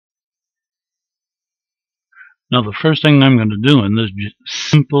Now the first thing I'm going to do in this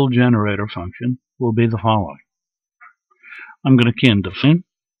simple generator function will be the following. I'm going to key and define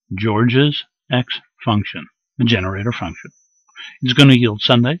George's X function, the generator function. It's going to yield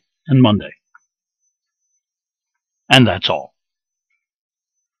Sunday and Monday. And that's all.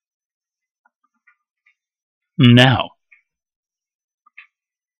 Now,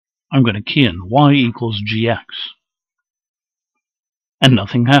 I'm going to key in y equals gx. And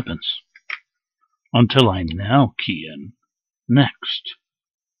nothing happens until I now key in next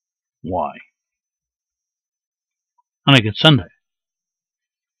y. And I get Sunday.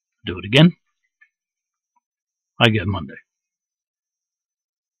 Do it again. I get Monday.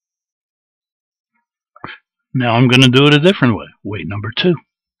 Now I'm going to do it a different way. Way number 2.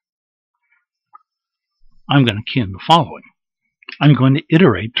 I'm going to key in the following. I'm going to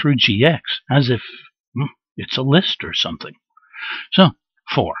iterate through gx as if it's a list or something. So,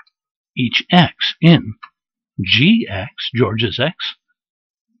 for each x in gx, George's x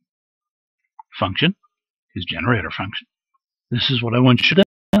function, his generator function, this is what I want you to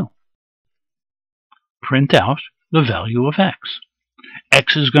know. Print out the value of x.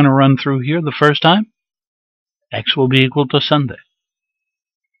 X is going to run through here the first time. X will be equal to Sunday.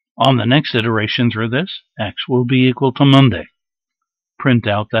 On the next iteration through this, x will be equal to Monday. Print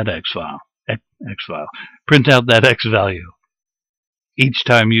out that x file. Print out that x value. Each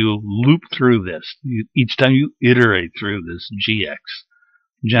time you loop through this, each time you iterate through this gx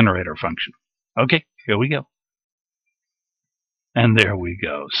generator function. Okay, here we go. And there we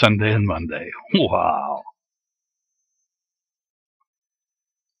go, Sunday and Monday. Wow.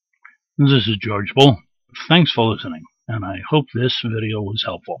 This is George Boole. Thanks for listening, and I hope this video was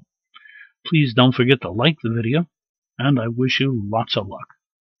helpful. Please don't forget to like the video, and I wish you lots of luck.